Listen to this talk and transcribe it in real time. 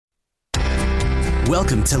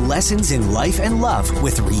Welcome to Lessons in Life and Love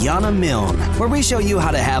with Rihanna Milne, where we show you how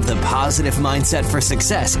to have the positive mindset for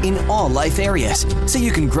success in all life areas so you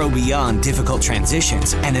can grow beyond difficult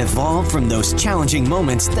transitions and evolve from those challenging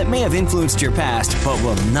moments that may have influenced your past but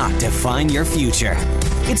will not define your future.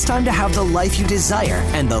 It's time to have the life you desire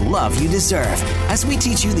and the love you deserve as we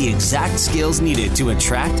teach you the exact skills needed to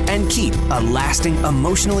attract and keep a lasting,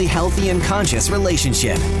 emotionally healthy and conscious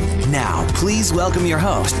relationship. Now, please welcome your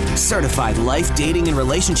host, certified life, dating, and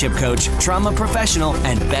relationship coach, trauma professional,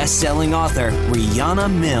 and best-selling author,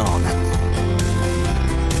 Rihanna Milne.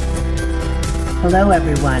 Hello,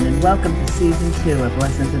 everyone, and welcome to Season 2 of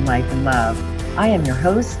Lessons in Life and Love. I am your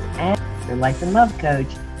host and your life and love coach,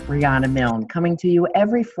 Rihanna Milne, coming to you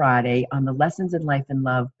every Friday on the Lessons in Life and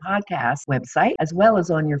Love podcast website, as well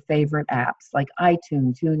as on your favorite apps like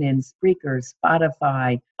iTunes, TuneIn, Spreaker,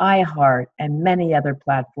 Spotify, iHeart, and many other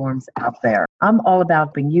platforms out there. I'm all about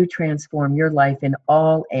helping you transform your life in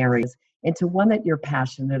all areas into one that you're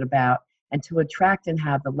passionate about and to attract and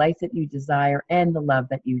have the life that you desire and the love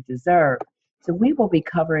that you deserve. So we will be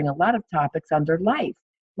covering a lot of topics under life,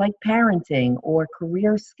 like parenting or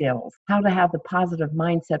career skills, how to have the positive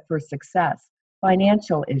mindset for success,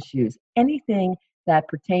 financial issues, anything that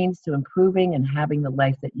pertains to improving and having the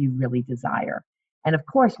life that you really desire. And of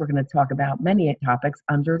course, we're going to talk about many topics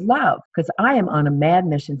under love, because I am on a mad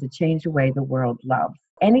mission to change the way the world loves.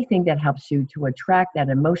 Anything that helps you to attract that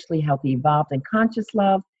emotionally healthy, evolved, and conscious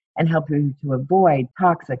love and help you to avoid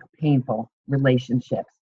toxic, painful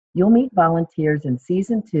relationships. You'll meet volunteers in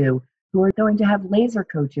Season 2 who are going to have laser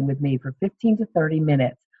coaching with me for 15 to 30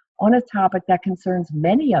 minutes on a topic that concerns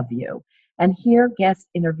many of you, and hear guest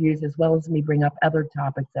interviews as well as me bring up other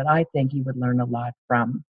topics that I think you would learn a lot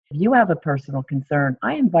from. If you have a personal concern,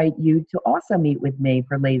 I invite you to also meet with me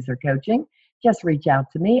for laser coaching. Just reach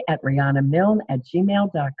out to me at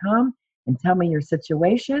rihannamilne@gmail.com and tell me your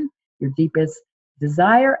situation, your deepest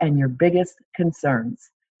desire, and your biggest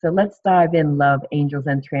concerns. So let's dive in, love, angels,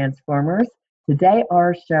 and transformers. Today,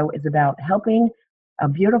 our show is about helping a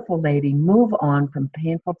beautiful lady move on from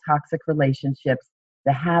painful, toxic relationships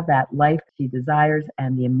to have that life she desires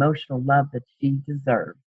and the emotional love that she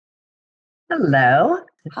deserves. Hello.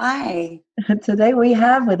 Hi. Today we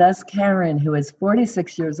have with us Karen, who is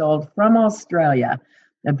 46 years old from Australia,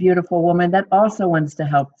 a beautiful woman that also wants to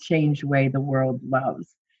help change the way the world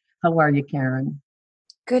loves. How are you, Karen?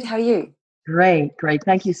 Good. How are you? Great.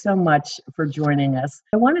 Thank you so much for joining us.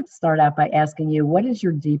 I wanted to start out by asking you, what is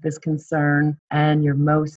your deepest concern and your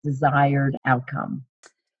most desired outcome?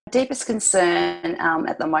 Deepest concern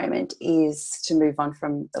at the moment is to move on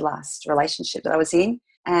from the last relationship that I was in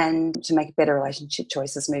and to make better relationship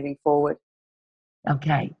choices moving forward.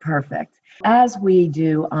 Okay, perfect. As we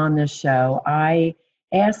do on this show, I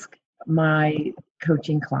ask my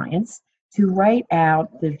coaching clients to write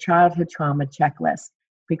out the childhood trauma checklist,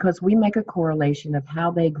 because we make a correlation of how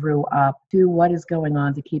they grew up to what is going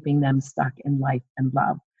on to keeping them stuck in life and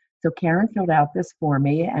love. So Karen filled out this for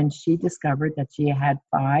me, and she discovered that she had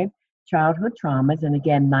 5 childhood traumas. And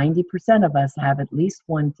again, 90% of us have at least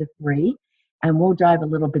 1 to 3. And we'll dive a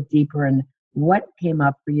little bit deeper in what came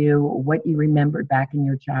up for you, what you remembered back in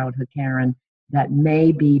your childhood, Karen, that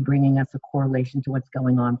may be bringing us a correlation to what's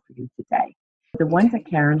going on for you today. The ones that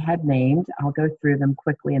Karen had named, I'll go through them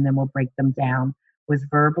quickly and then we'll break them down, was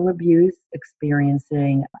verbal abuse,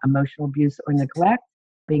 experiencing emotional abuse or neglect,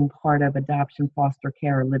 being part of adoption, foster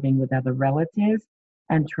care, or living with other relatives,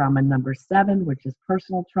 and trauma number 7, which is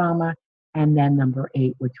personal trauma, and then number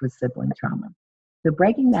 8, which was sibling trauma. So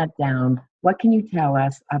breaking that down, what can you tell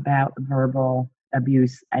us about verbal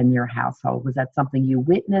abuse in your household? Was that something you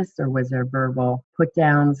witnessed, or was there verbal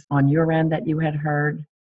put-downs on your end that you had heard?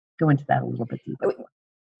 Go into that a little bit deeper.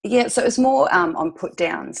 Yeah, so it was more on put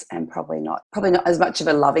downs and probably not as much of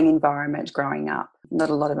a loving environment growing up. Not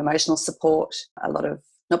a lot of emotional support, a lot of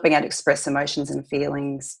not being able to express emotions and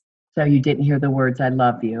feelings. So you didn't hear the words, "I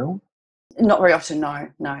love you"? Not very often, no,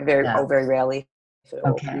 very rarely.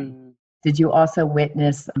 Okay. Did you also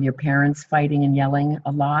witness your parents fighting and yelling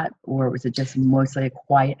a lot, or was it just mostly a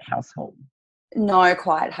quiet household? No,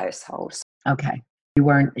 quiet households. Okay. You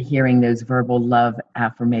weren't hearing those verbal love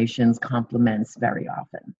affirmations, compliments very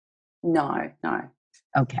often? No.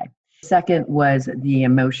 Okay. Second was the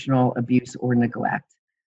emotional abuse or neglect.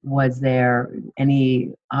 Was there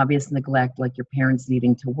any obvious neglect, like your parents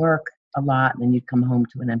needing to work a lot and then you'd come home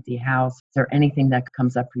to an empty house? Is there anything that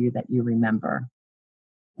comes up for you that you remember?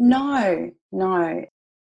 No,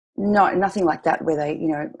 nothing like that where they,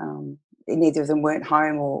 neither of them weren't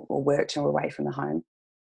home or worked or away from the home.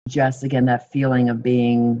 Just, again, that feeling of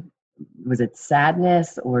being, was it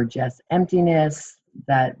sadness or just emptiness?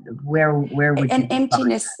 that where would An you define?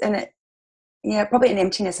 emptiness probably an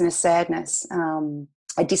emptiness and a sadness,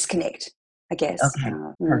 a disconnect, I guess. Okay,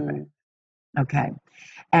 perfect. Okay.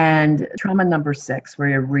 And trauma number 6,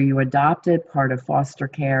 were you adopted, part of foster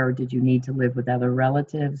care, or did you need to live with other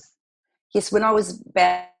relatives? Yes, when I was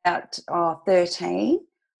about 13,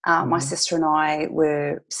 my Mhm. sister and I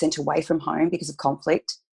were sent away from home because of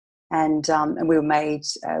conflict, and we were made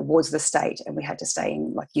wards of the state, and we had to stay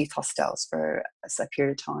in like youth hostels for a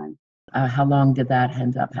period of time. How long did that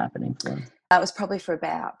end up happening for? It was probably for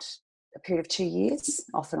about a period of 2 years,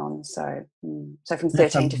 off and on. So from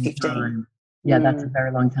That's a 13 to long 15. time. Yeah, that's a Mm,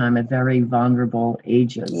 very long time at very vulnerable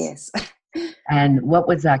ages. yes. And what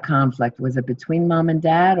was that conflict? Was it between mom and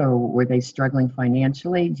dad, or were they struggling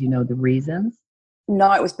financially? Do you know the reasons?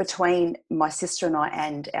 No, it was between my sister and I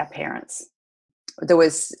and our parents. There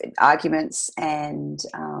was arguments, and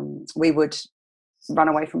we would run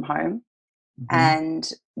away from home. Hmm.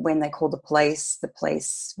 And when they called the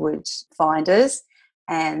police would find us,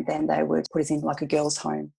 and then they would put us in like a girls'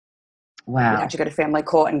 home. We'd have Wow, to go to family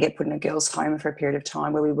court and get put in a girls' home for a period of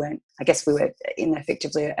time where we weren't. I guess we were in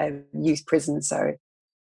effectively a youth prison. So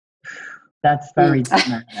that's very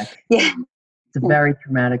traumatic. yeah. It's very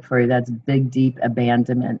traumatic for you. That's big, deep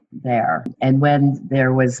abandonment there. And when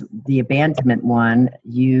there was the abandonment one,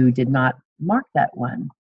 you did not mark that one.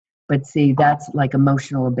 But see, that's like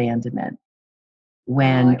emotional abandonment. Oh,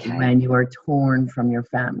 when okay. when you are torn from your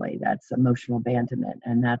family, that's emotional abandonment,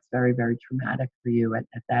 and that's very, very traumatic for you at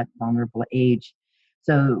that vulnerable age.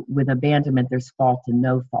 So with abandonment, there's fault and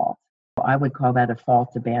no fault. I would call that a fault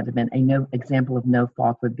abandonment. A no example of no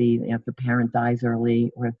fault would be if a parent dies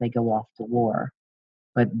early or if they go off to war.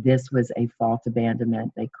 But this was a fault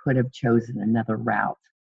abandonment. They could have chosen another route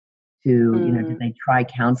to, did Mm. they try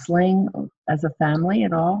counseling as a family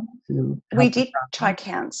at all to We help the did try process?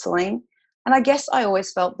 counselling, and I guess I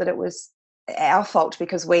always felt that it was our fault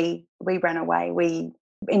because we ran away.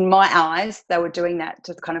 In my eyes, they were doing that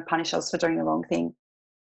to kind of punish us for doing the wrong thing.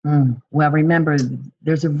 Well, remember,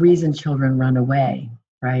 there's a reason children run away,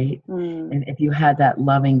 right? Mm. And if you had that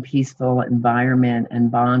loving, peaceful environment and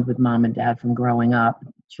bond with mom and dad from growing up,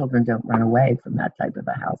 children don't run away from that type of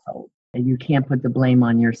a household. And you can't put the blame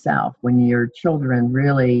on yourself. When your children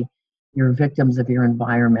really, you're victims of your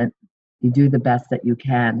environment, you do the best that you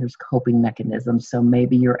can. There's coping mechanisms. So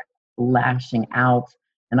maybe you're lashing out.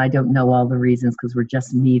 And I don't know all the reasons because we're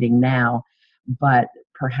just meeting now, but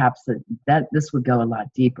perhaps that this would go a lot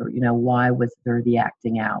deeper. Why was there the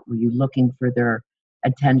acting out? Were you looking for their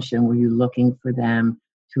attention? Were you looking for them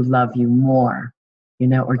to love you more,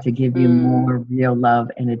 or to give you Mm. more real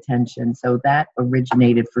love and attention? So that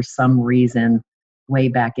originated for some reason way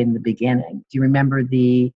back in the beginning. Do you remember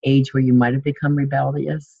the age where you might have become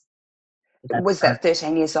rebellious? Did that Was start? that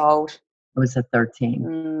 13 years old? It was at 13.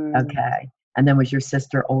 Mm. Okay. And then was your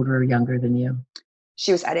sister older or younger than you?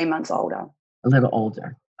 She was 18 months older. A little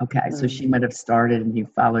older. Okay, so she Mm. might have started and you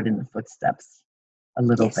followed in the footsteps a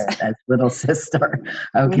little Yes. bit as little sister.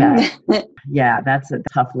 Mm. Okay. Yeah, that's a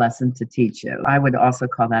tough lesson to teach you. I would also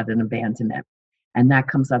call that an abandonment. And that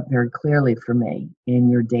comes up very clearly for me in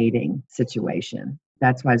your dating situation.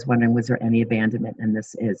 That's why I was wondering, was there any abandonment? And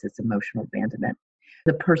it's emotional abandonment.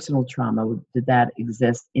 The personal trauma, did that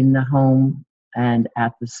exist in the home and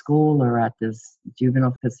at the school or at this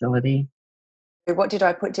juvenile facility? What did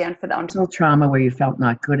I put down for that? Personal trauma where you felt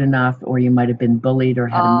not good enough, or you might have been bullied or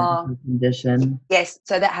had a Uh, medical condition. yes,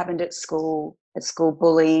 so that happened at school. At school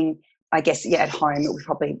bullying, I guess. Yeah, at home it would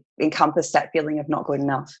probably encompass that feeling of not good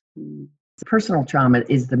enough. Mm. Personal trauma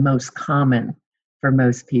is the most common for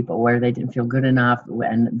most people, where they didn't feel good enough,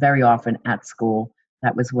 and very often at school.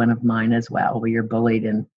 That was one of mine as well, where you're bullied,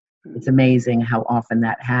 and it's Mm. amazing how often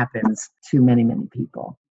that happens to many, many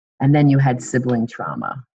people. And then you had sibling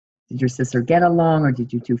trauma. Did your sister get along, or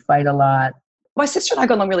did you two fight a lot? My sister and I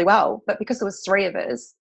got along really well, but because there was three of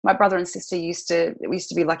us, my brother and sister we used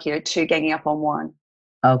to be like, two ganging up on one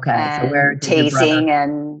Okay, so where and did your brother? teasing,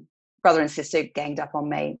 and brother and sister ganged up on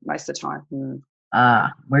me most of the time.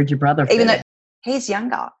 Mm. Where'd your brother Even fit though in? he's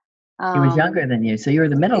younger. He was younger than you, so you were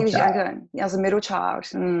the middle He was child. younger. I was a middle child.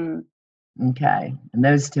 Mm. Okay. And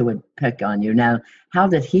those two would pick on you. Now, how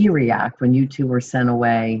did he react when you two were sent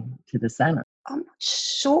away to the center? I'm not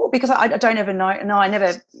sure because I don't ever know. No, I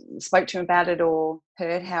never spoke to him about it or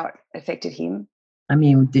heard how it affected him. I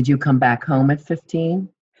mean, did you come back home at 15?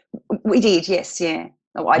 We did, yes, yeah.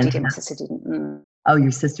 Oh, I And did, and my sister didn't. Mm. oh,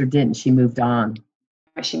 your sister didn't. She moved on.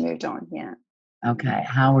 She moved on, yeah. Okay.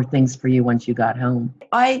 How were things for you once you got home?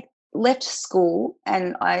 I left school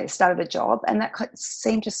and I started a job, and that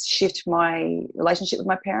seemed to shift my relationship with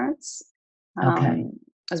my parents. Okay.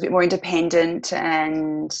 I was a bit more independent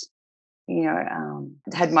and,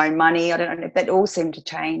 had my own money. I don't know, that all seemed to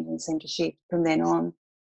change and seemed to shift from then on.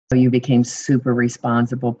 So you became super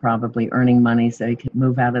responsible, probably earning money so you could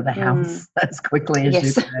move out of the house as quickly as you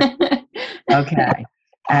Yes. could. Okay.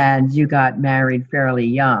 And you got married fairly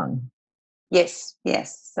young. Yes.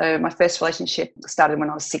 So my first relationship started when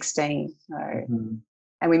I was 16. And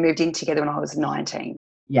we moved in together when I was 19.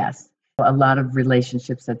 Yes. A lot of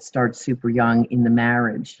relationships that start super young in the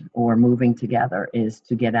marriage or moving together is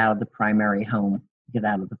to get out of the primary home, get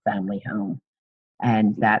out of the family home.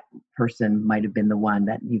 And that person might have been the one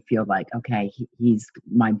that you feel like, okay, he's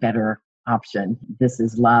my better option. This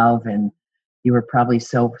is love. And you were probably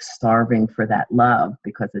so starving for that love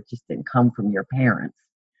because it just didn't come from your parents.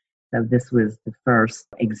 So this was the first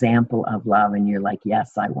example of love. And you're like,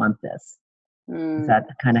 yes, I want this. Does that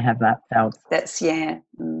kind of have that felt? That's, yeah.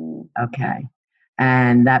 Okay.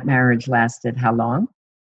 And that marriage lasted how long?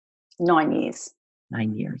 9 years.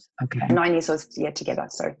 9 years. Okay. 9 years was together.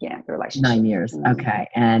 So the relationship. 9 years. Okay.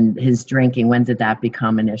 And his drinking, when did that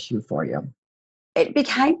become an issue for you? It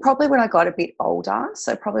became probably when I got a bit older.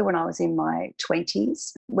 So probably when I was in my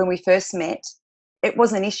 20s. When we first met, it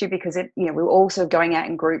wasn't an issue because we were also going out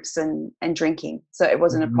in groups and drinking. So it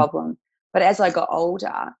wasn't a problem. But as I got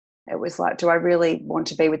older, it was like, do I really want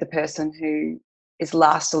to be with the person who is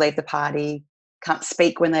last to leave the party, can't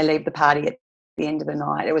speak when they leave the party at the end of the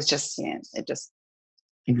night? It was just,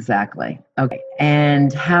 Exactly. Okay.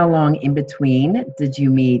 And how long in between did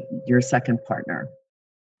you meet your second partner?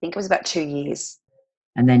 I think it was about 2 years.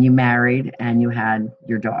 And then you married and you had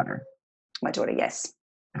your daughter. My daughter, yes.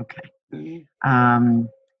 Okay.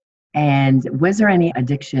 And was there any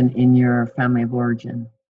addiction in your family of origin?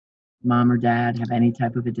 Mom or dad have any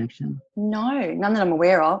type of addiction? No, none that I'm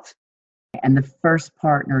aware of. And the first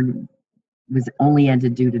partner was only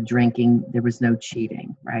ended due to drinking. There was no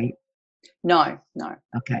cheating, right? No.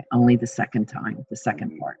 Okay, only the second time, the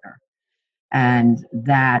second partner. And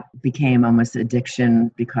that became almost addiction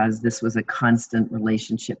because this was a constant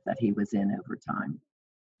relationship that he was in over time.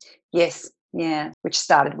 Yes, yeah, which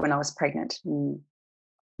started when I was pregnant.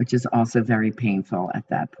 Which is also very painful at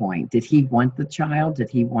that point. Did he want the child? Did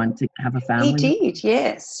he want to have a family? He did,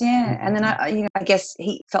 yes, yeah. And then I guess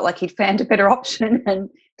he felt like he'd found a better option. And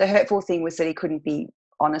the hurtful thing was that he couldn't be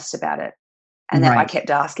honest about it. And then I kept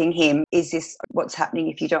asking him, is this what's happening?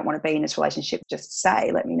 If you don't want to be in this relationship, just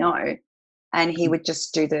say, let me know. And he would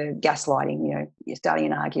just do the gaslighting, you're starting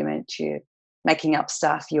an argument, you're making up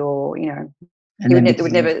stuff, there was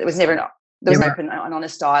never an open and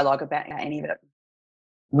honest dialogue about any of it.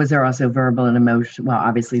 Was there also verbal and emotional? Well,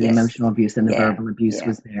 obviously the emotional abuse and the verbal abuse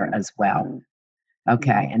was there as well.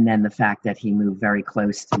 Okay. And then the fact that he moved very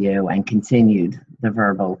close to you and continued the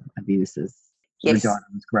verbal abuses. Your daughter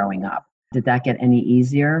was growing up. Did that get any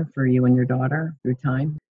easier for you and your daughter through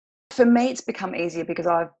time? For me, it's become easier because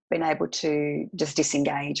I've been able to just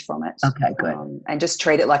disengage from it. Okay, good. And just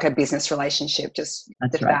treat it like a business relationship, just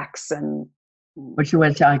facts and... Which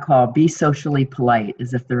I call be socially polite,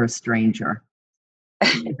 as if they're a stranger.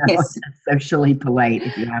 Yes. Socially polite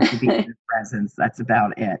if you have to be in their presence. That's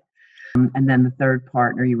about it. And then the third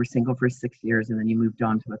partner, you were single for 6 years and then you moved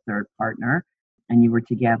on to a third partner and you were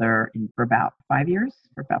together for about 5 years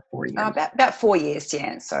or about 4 years? About 4 years,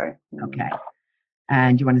 yeah. So. Okay.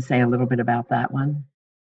 And you want to say a little bit about that one?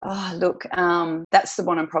 Oh, look, that's the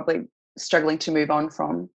one I'm probably struggling to move on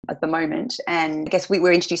from at the moment. And I guess we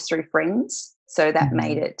were introduced through friends. So that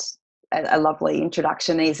made it a lovely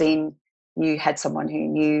introduction, as in you had someone who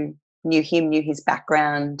knew him, knew his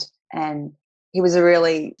background, and he was a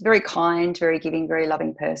really very kind, very giving, very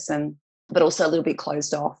loving person, but also a little bit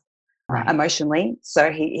closed off emotionally. So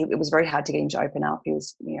it was very hard to get him to open up. He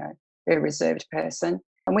was, a very reserved person.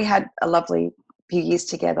 And we had a lovely few years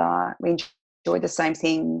together. We enjoyed the same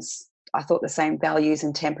things. I thought the same values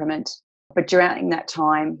and temperament. But during that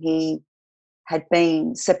time, he had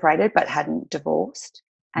been separated but hadn't divorced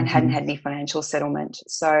and hadn't had any financial settlement.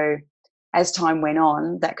 So as time went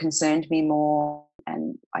on, that concerned me more,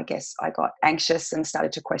 and I guess I got anxious and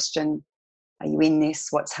started to question, are you in this?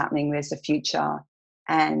 What's happening? Where's the future?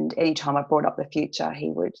 And anytime I brought up the future,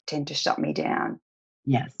 he would tend to shut me down.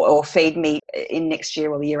 Yes. Or feed me in next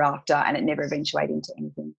year or the year after, and it never eventuated into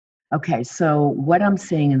anything. Okay, so what I'm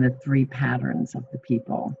seeing in the three patterns of the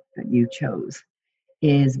people that you chose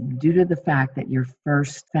is due to the fact that your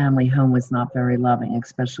first family home was not very loving,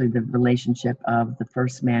 especially the relationship of the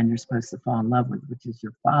first man you're supposed to fall in love with, which is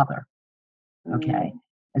your father. Okay.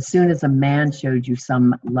 As soon as a man showed you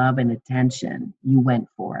some love and attention, you went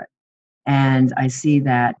for it. And I see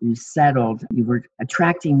that you settled, you were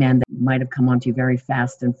attracting men that might have come onto you very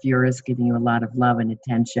fast and furious, giving you a lot of love and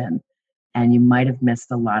attention. And you might have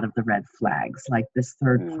missed a lot of the red flags. Like this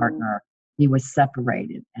third partner, he was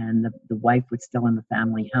separated and the wife was still in the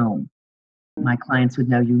family home. My clients would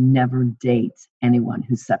know you never date anyone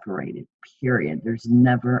who's separated, period. There's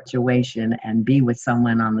never a situation and be with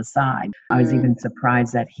someone on the side. I was even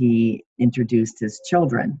surprised that he introduced his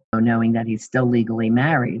children, knowing that he's still legally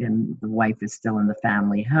married and the wife is still in the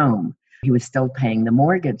family home. He was still paying the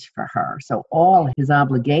mortgage for her. So all his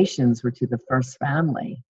obligations were to the first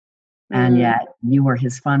family. And yet you were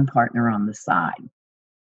his fun partner on the side.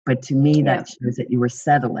 But to me, that shows that you were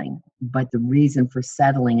settling. But the reason for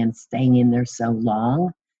settling and staying in there so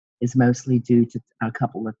long is mostly due to a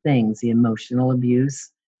couple of things: the emotional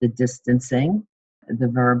abuse, the distancing, the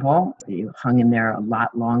verbal. You hung in there a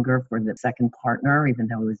lot longer for the second partner, even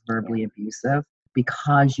though he was verbally abusive,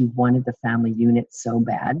 because you wanted the family unit so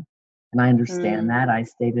bad. And I understand that. I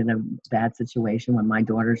stayed in a bad situation when my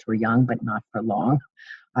daughters were young, but not for long.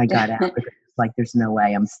 I got out because it's like, there's no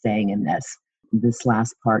way I'm staying in this. This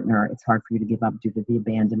last partner, it's hard for you to give up due to the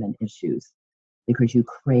abandonment issues because you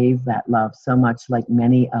crave that love so much, like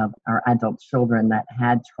many of our adult children that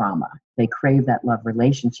had trauma. They crave that love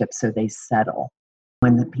relationship, so they settle.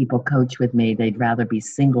 When the people coach with me, they'd rather be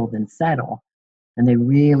single than settle. And they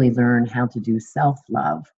really learn how to do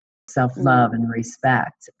self-love and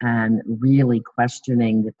respect, and really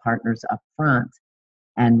questioning the partners up front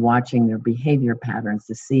and watching their behavior patterns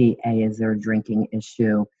to see, is there a drinking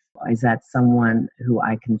issue? Is that someone who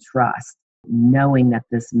I can trust? Knowing that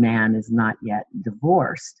this man is not yet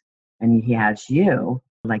divorced and he has you,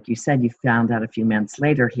 like you said, you found out a few months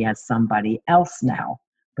later he has somebody else now.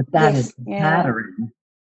 But that is the pattern,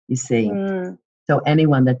 you see. So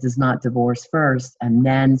anyone that does not divorce first and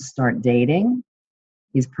then start dating,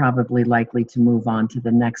 he's probably likely to move on to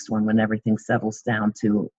the next one when everything settles down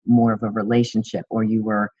to more of a relationship, or you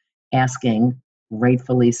were asking,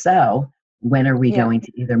 rightfully so, when are we going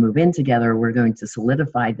to either move in together or we're going to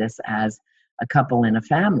solidify this as a couple in a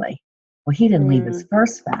family? Well, he didn't leave his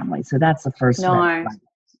first family, so that's the first red flag.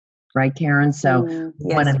 Right, Karen? So you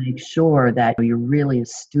want to make sure that you're really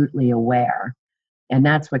astutely aware. And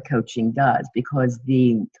that's what coaching does, because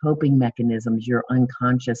the coping mechanisms, your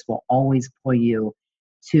unconscious will always pull you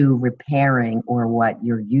to repairing or what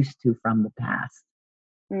you're used to from the past.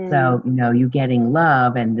 So, you getting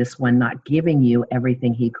love and this one not giving you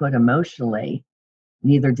everything he could emotionally,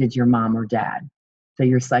 neither did your mom or dad. So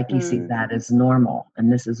your psyche sees that as normal. And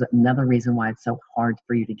this is another reason why it's so hard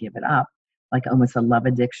for you to give it up, like almost a love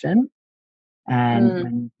addiction. And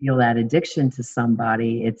when you feel that addiction to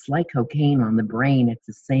somebody, it's like cocaine on the brain. It's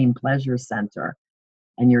the same pleasure center.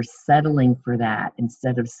 And you're settling for that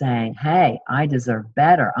instead of saying, hey, I deserve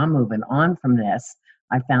better. I'm moving on from this.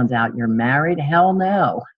 I found out you're married. Hell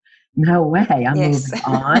no. No way. I'm moving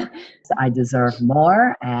on. I deserve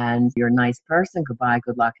more. And you're a nice person. Goodbye,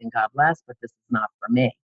 good luck, and God bless. But this is not for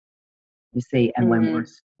me. You see, and when we're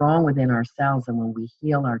strong within ourselves and when we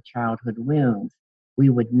heal our childhood wounds, we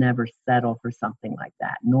would never settle for something like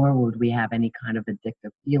that, nor would we have any kind of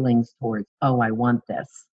addictive feelings towards, oh, I want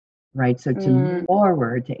this, right? So to move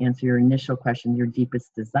forward, to answer your initial question, your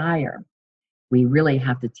deepest desire, we really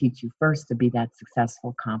have to teach you first to be that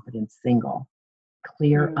successful, confident single.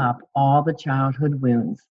 Clear up all the childhood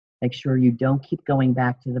wounds. Make sure you don't keep going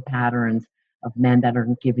back to the patterns of men that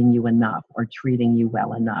aren't giving you enough or treating you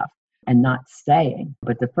well enough and not staying.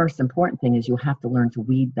 But the first important thing is you have to learn to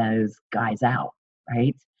weed those guys out,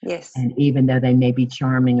 right? Yes. And even though they may be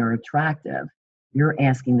charming or attractive, you're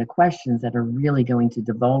asking the questions that are really going to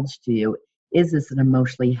divulge to you, is this an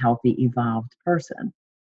emotionally healthy, evolved person?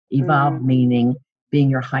 Evolved meaning being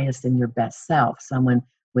your highest and your best self, someone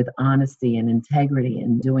with honesty and integrity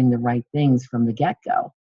and doing the right things from the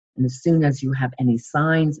get-go. And as soon as you have any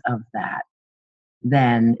signs of that,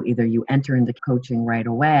 then either you enter into coaching right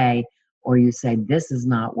away or you say, this is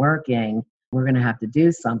not working, we're going to have to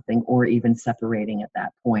do something, or even separating at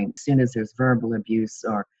that point. As soon as there's verbal abuse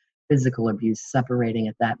or physical abuse, separating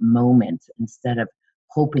at that moment instead of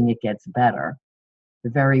hoping it gets better. The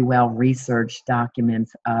very well-researched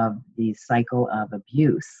documents of the cycle of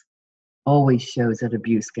abuse always shows that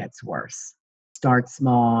abuse gets worse. Starts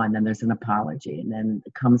small, and then there's an apology, and then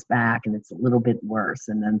it comes back, and it's a little bit worse,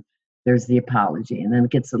 and then there's the apology, and then it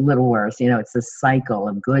gets a little worse. It's a cycle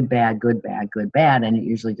of good, bad, good, bad, good, bad, and it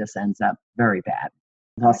usually just ends up very bad.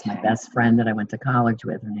 I lost my best friend that I went to college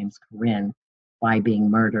with. Her name's Corinne, by being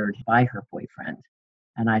murdered by her boyfriend.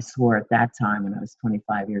 And I swore at that time when I was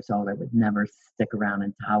 25 years old, I would never stick around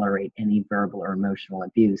and tolerate any verbal or emotional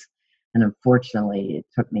abuse. And unfortunately, it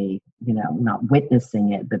took me, not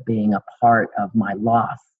witnessing it, but being a part of my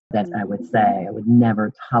loss that I would say. I would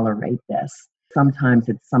never tolerate this. Sometimes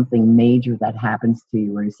it's something major that happens to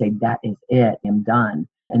you where you say, that is it, I'm done.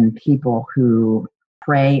 And people who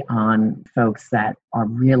prey on folks that are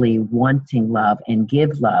really wanting love and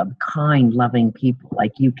give love, kind, loving people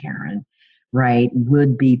like you, Karen, right,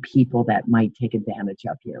 would be people that might take advantage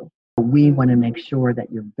of you. We want to make sure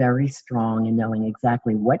that you're very strong in knowing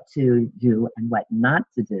exactly what to do and what not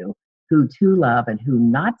to do, who to love and who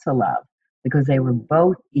not to love, because they were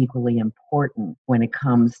both equally important when it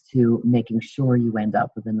comes to making sure you end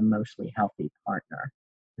up with an emotionally healthy partner.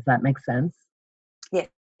 Does that make sense? Yes.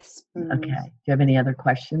 Okay. Do you have any other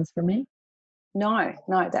questions for me? No,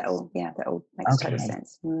 that all makes total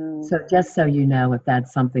sense. So just so you know, if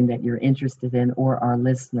that's something that you're interested in, or our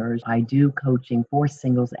listeners, I do coaching for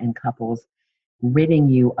singles and couples, ridding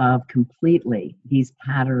you of completely these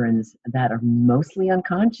patterns that are mostly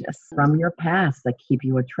unconscious from your past that keep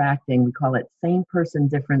you attracting. We call it same person,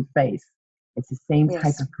 different face. It's the same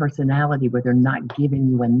type of personality where they're not giving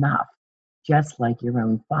you enough, just like your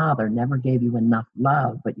own father never gave you enough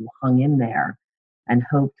love, but you hung in there and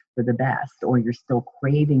hoped for the best, or you're still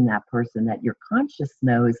craving that person that your conscious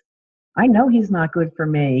knows, I know he's not good for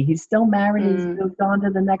me. He's still married. He's moved on to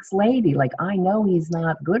the next lady. Like, I know he's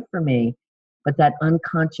not good for me. But that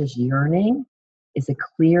unconscious yearning is a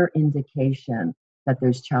clear indication that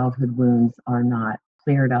those childhood wounds are not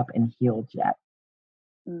cleared up and healed yet.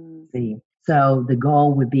 See? So the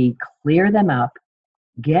goal would be clear them up,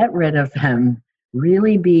 get rid of them,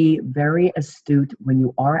 really be very astute when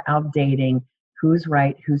you are out dating, who's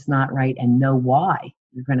right, who's not right, and know why.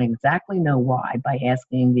 You're going to exactly know why by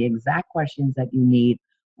asking the exact questions that you need,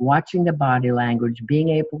 watching the body language, being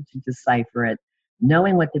able to decipher it,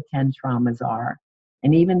 knowing what the 10 traumas are.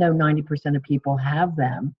 And even though 90% of people have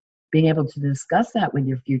them, being able to discuss that with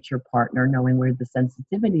your future partner, knowing where the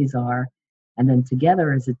sensitivities are, and then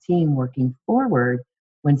together as a team working forward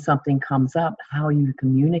when something comes up, how you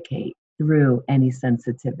communicate through any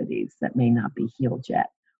sensitivities that may not be healed yet.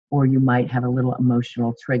 Or you might have a little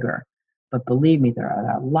emotional trigger. But believe me, there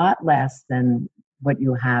are a lot less than what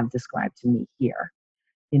you have described to me here.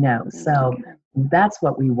 So that's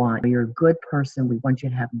what we want. You're a good person. We want you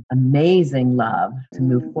to have amazing love to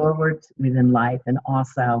move forward within life. And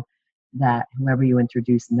also that whoever you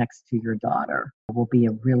introduce next to your daughter will be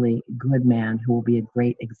a really good man who will be a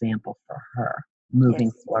great example for her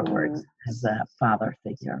moving forward as a father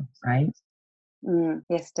figure, right?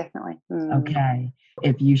 Yes, definitely. Okay.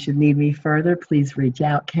 If you should need me further, please reach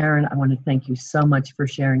out. Karen, I want to thank you so much for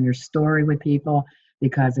sharing your story with people,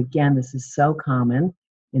 because again, this is so common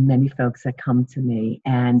in many folks that come to me.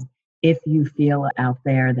 And if you feel out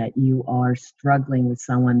there that you are struggling with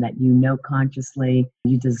someone that you know consciously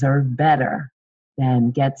you deserve better, then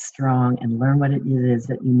get strong and learn what it is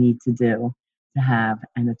that you need to do to have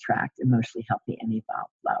and attract emotionally healthy and evolved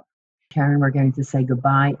love. Karen, we're going to say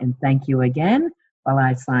goodbye and thank you again while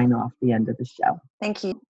I sign off the end of the show. Thank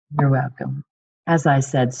you. You're welcome. As I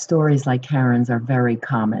said, stories like Karen's are very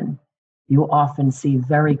common. You often see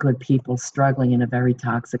very good people struggling in a very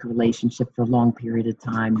toxic relationship for a long period of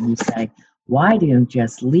time. And you say, why do you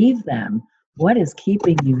just leave them? What is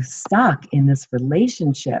keeping you stuck in this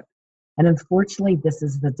relationship? And unfortunately, this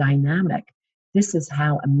is the dynamic. This is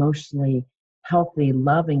how emotionally healthy,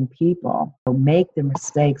 loving people make the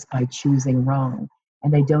mistakes by choosing wrong.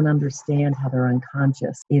 And they don't understand how their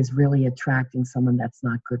unconscious is really attracting someone that's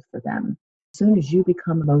not good for them. As soon as you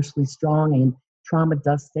become emotionally strong, and trauma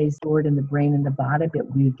does stay stored in the brain and the body, but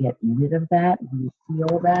we get rid of that, we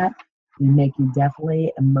heal that, we make you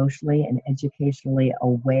definitely emotionally and educationally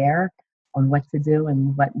aware on what to do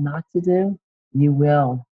and what not to do, you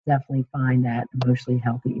will definitely find that emotionally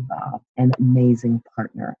healthy, evolved, and amazing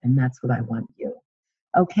partner. And that's what I want you.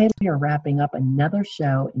 Okay, we are wrapping up another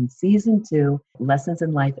show in season 2, Lessons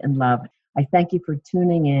in Life and Love. I thank you for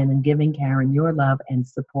tuning in and giving Karen your love and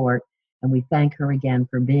support. And we thank her again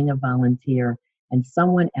for being a volunteer and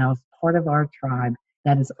someone else, part of our tribe,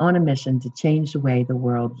 that is on a mission to change the way the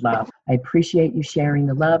world loves. I appreciate you sharing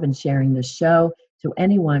the love and sharing the show to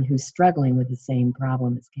anyone who's struggling with the same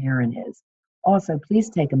problem as Karen is. Also, please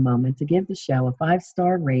take a moment to give the show a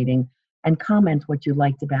 5-star rating and comment what you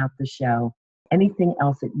liked about the show. Anything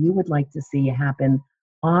else that you would like to see happen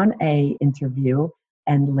on a interview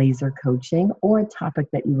and laser coaching, or a topic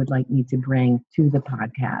that you would like me to bring to the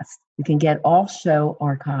podcast. You can get all show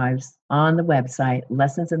archives on the website,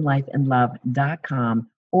 lessonsinlifeandlove.com,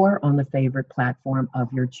 or on the favorite platform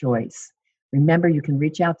of your choice. Remember, you can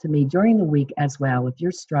reach out to me during the week as well if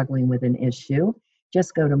you're struggling with an issue.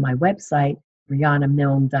 Just go to my website,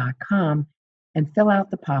 RihannaMilne.com, and fill out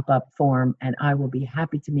the pop-up form, and I will be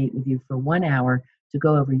happy to meet with you for 1 hour to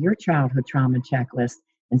go over your childhood trauma checklist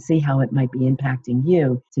and see how it might be impacting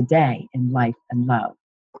you today in life and love.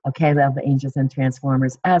 Okay, love angels and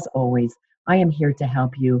transformers, as always, I am here to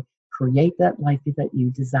help you create that life that you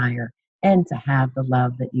desire and to have the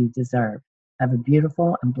love that you deserve. Have a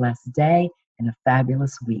beautiful and blessed day and a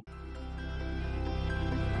fabulous week.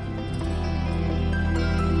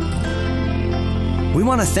 We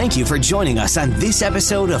want to thank you for joining us on this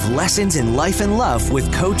episode of Lessons in Life and Love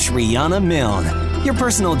with Coach Rihanna Milne. Your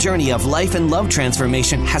personal journey of life and love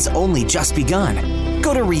transformation has only just begun.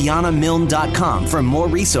 Go to RihannaMilne.com for more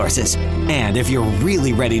resources. And if you're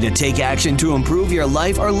really ready to take action to improve your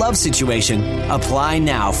life or love situation, apply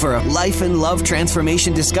now for a Life and Love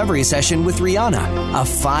Transformation Discovery Session with Rihanna, a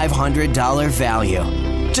 $500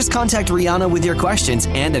 value. Just contact Rihanna with your questions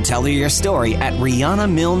and to tell her your story at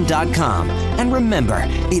RihannaMilne.com. And remember,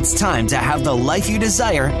 it's time to have the life you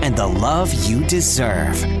desire and the love you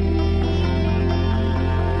deserve.